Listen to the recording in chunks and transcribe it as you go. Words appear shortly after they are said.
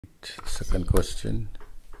Second question,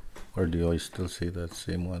 or do I still say that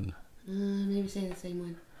same one? Maybe say the same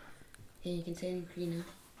one. Okay, you can say it in Cree now.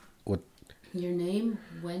 What? Your name,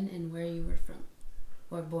 when and where you were from,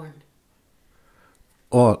 or born.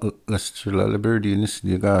 Oh, Lester Laliberty nis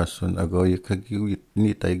digason agoy kagiwit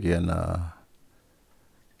ni taigya na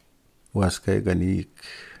waskay ganik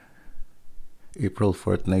April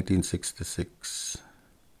 4th, 1966.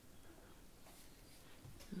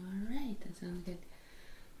 Alright, that sounds good.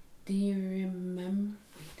 Do you remember...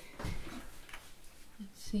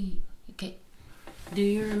 Let's see. Okay. Do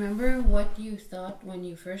you remember what you thought when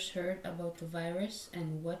you first heard about the virus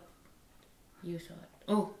and what you thought?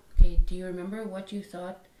 Oh, okay. Do you remember what you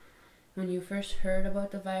thought when you first heard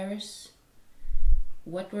about the virus?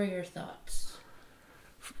 What were your thoughts?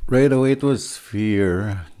 Right away, it was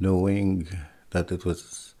fear, knowing that it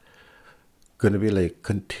was going to be like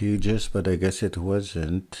contagious, but I guess it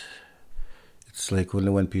wasn't. It's like only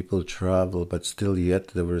when people travel, but still yet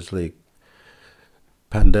there was like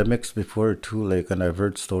pandemics before too, like, and I've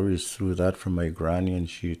heard stories through that from my granny, and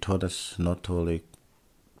she taught us not to like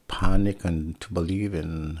panic and to believe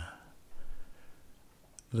in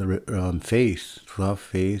the faith, to have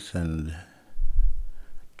faith and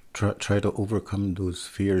try to overcome those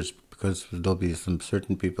fears, because there'll be some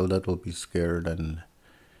certain people that will be scared, and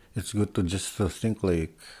it's good to just to think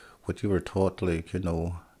like what you were taught, like,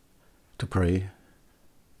 to pray.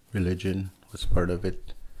 Religion was part of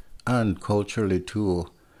it, and culturally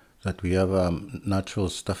too, that we have natural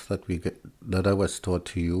stuff that we get, that I was taught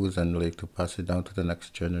to use and like to pass it down to the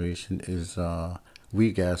next generation, is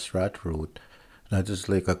wee gas rat root. That is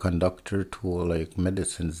like a conductor to like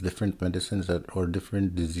medicines, different medicines that, or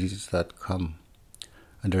different diseases that come.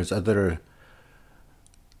 And there's other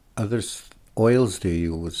oils they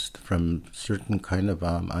used from certain kind of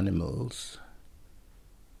animals,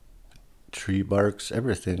 tree barks,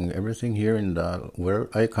 everything here in the where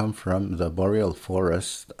I come from, the boreal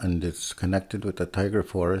forest, and it's connected with the tiger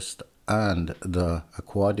forest and the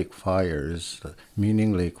aquatic fires,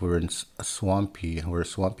 meaning like we're swampy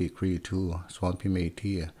Cree too, swampy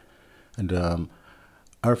Métis, and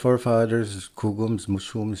our forefathers, Kugums,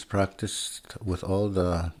 Musums, practiced with all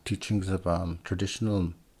the teachings of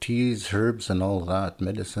traditional teas, herbs, and all that,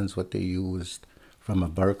 medicines, what they used, from a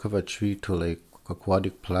bark of a tree to like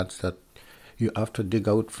aquatic plants that you have to dig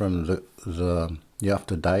out from the you have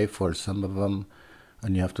to dive for some of them,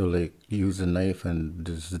 and you have to like use a knife, and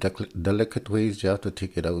there's delicate ways you have to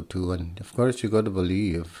take it out too, and of course you got to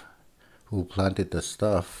believe who planted the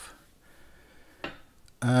stuff.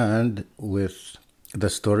 And with the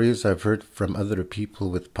stories I've heard from other people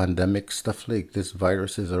with pandemic stuff like this,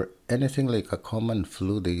 viruses or anything like a common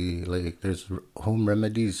flu, they like there's home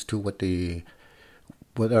remedies to what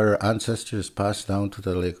our ancestors passed down to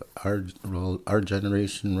the like our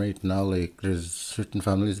generation right now. Like there's certain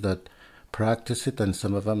families that practice it and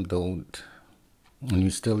some of them don't, and you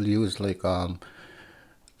still use like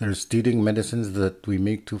there's teething medicines that we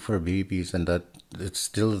make too for babies, and that it's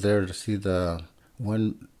still there to see the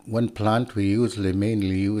one plant we usually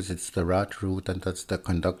mainly use, it's the rat root, and that's the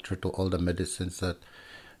conductor to all the medicines that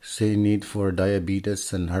say need for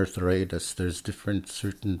diabetes and arthritis. There's different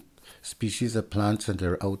certain species of plants, and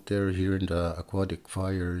they're out there here in the aquatic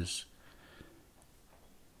fires.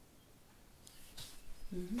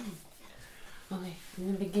 Okay,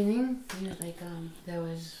 in the beginning, there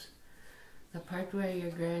was the part where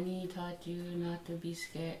your granny taught you not to be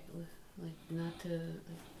scared, like not to,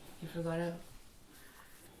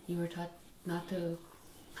 you were taught not to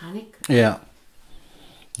panic. Yeah,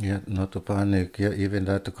 not to panic. Yeah, even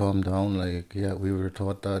that, to calm down. Like, yeah, we were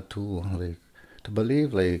taught that too. Like, to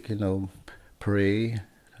believe, like, pray,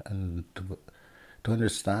 and to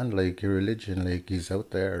understand, like, your religion. Like, he's out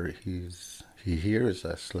there. He hears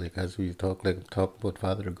us. Like, as we talk about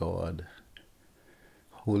Father God,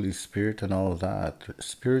 Holy Spirit, and all that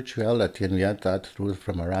spirituality, and we had that through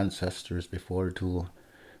from our ancestors before too.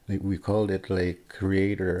 Like, we called it like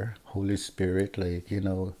Creator, Holy Spirit. Like,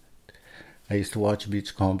 I used to watch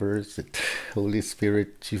Beachcombers, Holy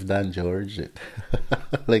Spirit, Chief Dan George,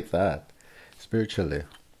 like that, spiritually.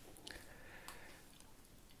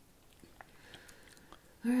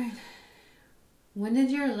 All right. When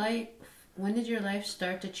did your life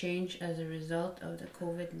start to change as a result of the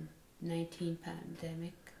COVID-19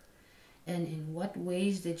 pandemic? And in what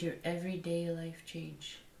ways did your everyday life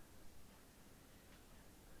change?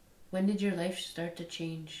 When did your life start to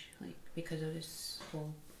change, like, because of this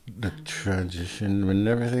whole The transition, when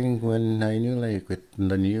I knew, like, with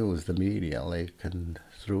the news, the media, like, and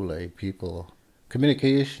through, like, people,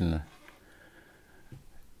 communication,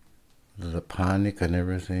 the panic and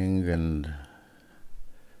everything, and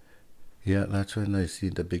Yeah, that's when I see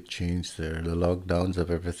the big change there, the lockdowns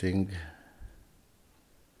of everything,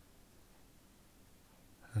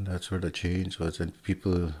 and that's where the change was, and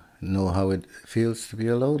people know how it feels to be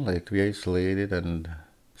alone, like to be isolated and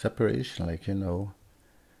separation, like In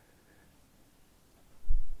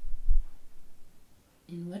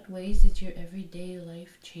what ways did your everyday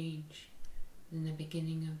life change in the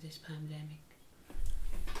beginning of this pandemic?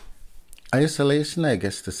 isolation, I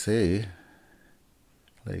guess to say.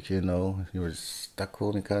 Like, you were stuck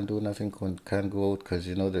home, you can't do nothing, can't go out because,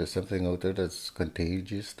 there's something out there that's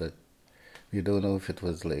contagious that you don't know if it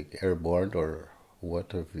was like airborne or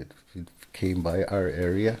what, or if it came by our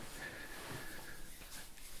area.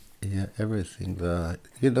 Yeah, everything.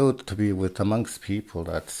 To be with amongst people,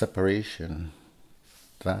 that separation,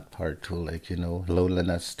 that part too, like,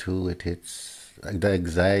 loneliness too, it hits, like the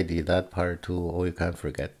anxiety, that part too. Oh, you can't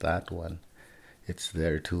forget that one. It's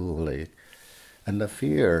there too, like, and the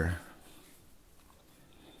fear.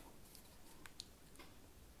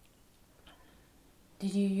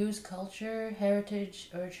 Did you use culture, heritage,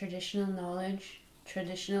 or traditional knowledge,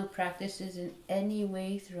 traditional practices in any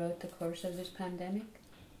way throughout the course of this pandemic?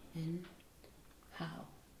 And how?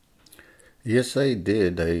 Yes, I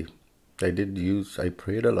did. I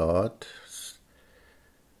prayed a lot,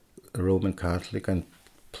 Roman Catholic, and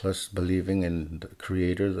plus believing in the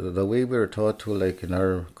Creator. The way we were taught to, like in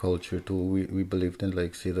our culture too, we believed in,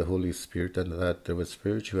 like, say, the Holy Spirit, and that there was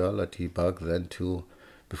spirituality back then too.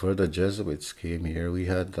 Before the Jesuits came here, we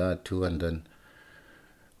had that too, and then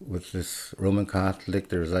with this Roman Catholic,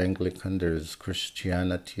 there's Anglican, there's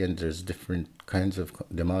Christianity, and there's different kinds of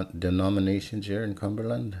denominations here in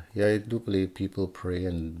Cumberland. Yeah, I do believe people pray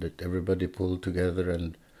and that everybody pull together,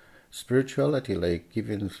 and spirituality, like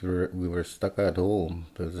even if we were stuck at home,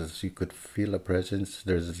 because you could feel a presence.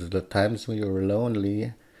 There's the times when you were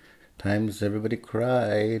lonely, times everybody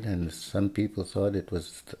cried, and some people thought it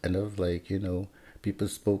was the end of, like, people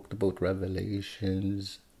spoke about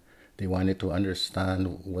revelations. They wanted to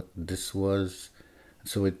understand what this was.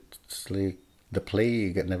 So it's like the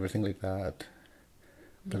plague and everything like that.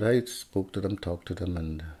 But I spoke to them, talked to them,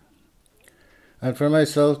 and for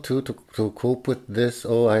myself too, to cope with this,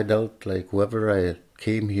 I dealt, like, whoever I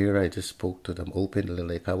came here, I just spoke to them openly,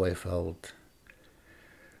 like how I felt.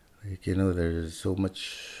 Like, there's so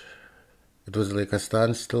much. It was like a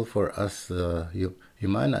standstill for us,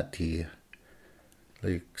 humanity.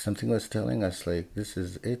 Like something was telling us, like, this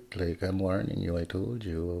is it. Like, I'm warning you. I told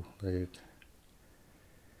you. Like,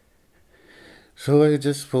 so I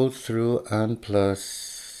just pulled through, and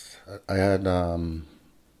plus I had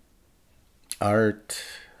art.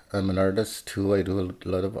 I'm an artist too. I do a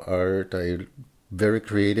lot of art. I very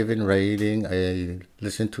creative in writing. I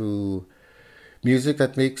listen to music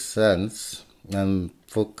that makes sense. I'm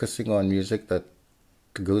focusing on music that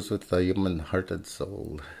goes with the human heart and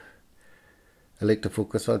soul. I like to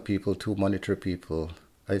focus on people to monitor people.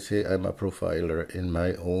 I say I'm a profiler in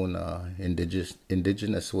my own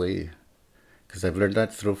indigenous way, because I've learned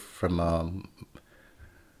that from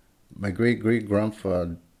my great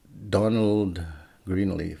grandfather Donald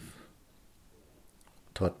Greenleaf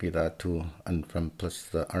taught me that too, and from plus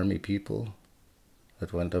the army people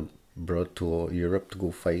that went abroad to Europe to go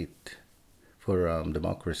fight for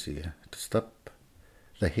democracy, to stop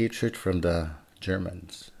the hatred from the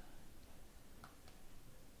Germans.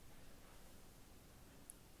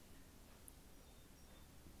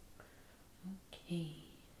 Okay.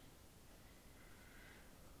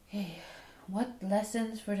 What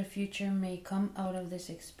lessons for the future may come out of this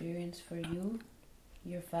experience for you,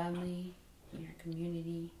 your family, your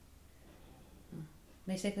community?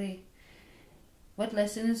 Basically, what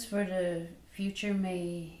lessons for the future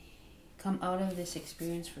may come out of this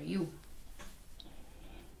experience for you?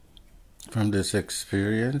 From this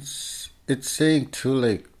experience, it's saying too,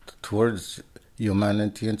 like, towards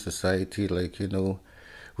humanity and society, like,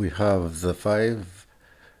 we have the five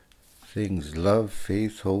things: love,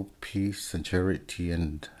 faith, hope, peace, and charity.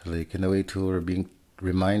 And, like, in a way too, we're being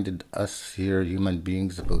reminded, us here human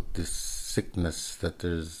beings, about this sickness, that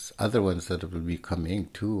there's other ones that will be coming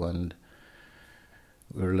too, and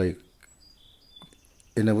we're like,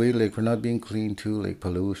 in a way, like, we're not being clean too, like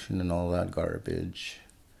pollution and all that garbage.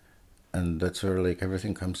 And that's where, like,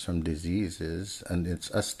 everything comes from diseases, and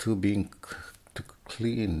it's us too being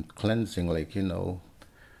cleansing, like,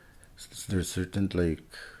 there's certain, like,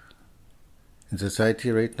 in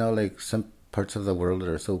society right now, like, some parts of the world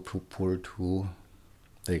are so poor too.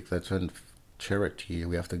 Like, that's when charity,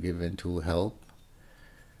 we have to give in to help.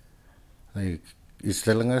 Like, it's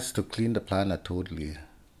telling us to clean the planet totally.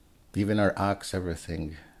 Even our acts,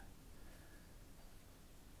 everything.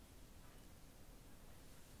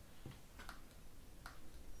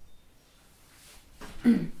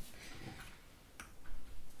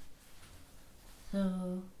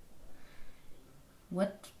 So,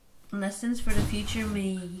 what lessons for the future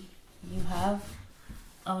may you have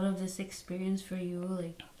out of this experience for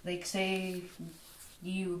you? Like say, do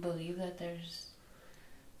you believe that there's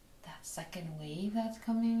that second wave that's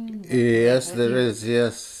coming? Yes, What do there you, is.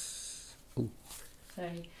 Yes.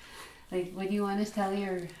 sorry, like what do you want to tell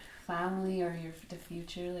your family or the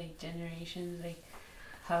future like generations, like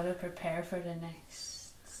how to prepare for the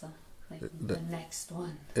next, so, like the next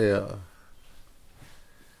one? Yeah.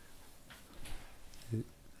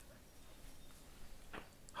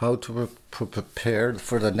 How to prepare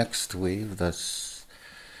for the next wave? That's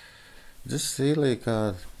just say like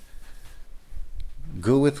go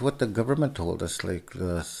with what the government told us, like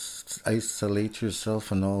isolate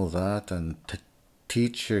yourself and all that, and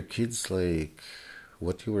teach your kids like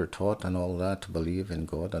what you were taught and all that, to believe in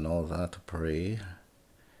God and all that, to pray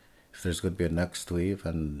if there's going to be a next wave,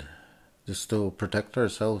 and just to protect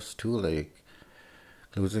ourselves too, like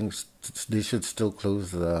closing. They should still close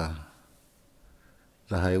the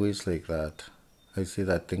highways like that. I see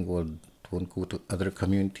that thing won't go to other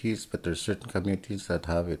communities, but there's certain communities that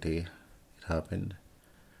have it. It happened.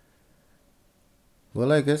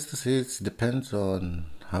 Well, I guess to say it depends on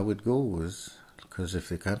how it goes, because if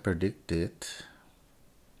they can't predict it,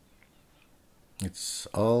 it's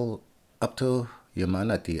all up to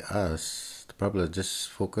humanity, us, to probably just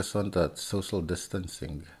focus on that social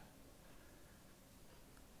distancing.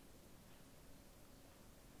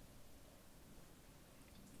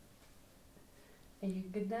 Are you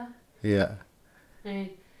good now? Yeah.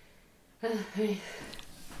 Alright.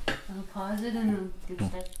 I'll pause it and I'll get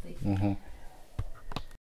start like. Mm-hmm.